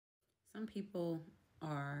Some people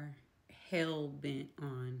are hell bent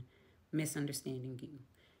on misunderstanding you,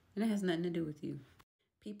 and it has nothing to do with you.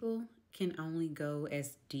 People can only go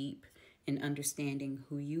as deep in understanding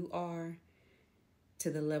who you are to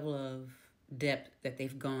the level of depth that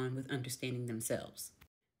they've gone with understanding themselves.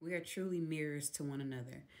 We are truly mirrors to one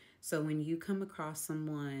another. So when you come across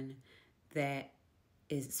someone that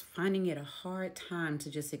is finding it a hard time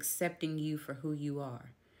to just accepting you for who you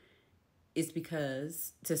are, it's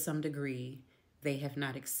because to some degree they have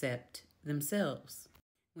not accepted themselves.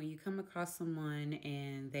 When you come across someone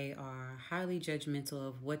and they are highly judgmental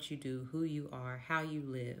of what you do, who you are, how you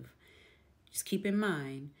live, just keep in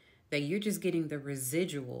mind that you're just getting the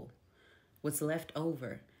residual, what's left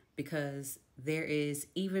over, because there is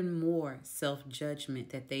even more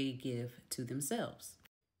self-judgment that they give to themselves.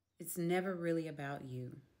 It's never really about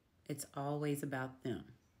you. It's always about them.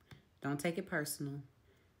 Don't take it personal.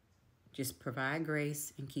 Just provide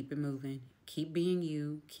grace and keep it moving. Keep being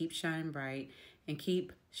you, keep shining bright, and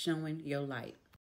keep showing your light.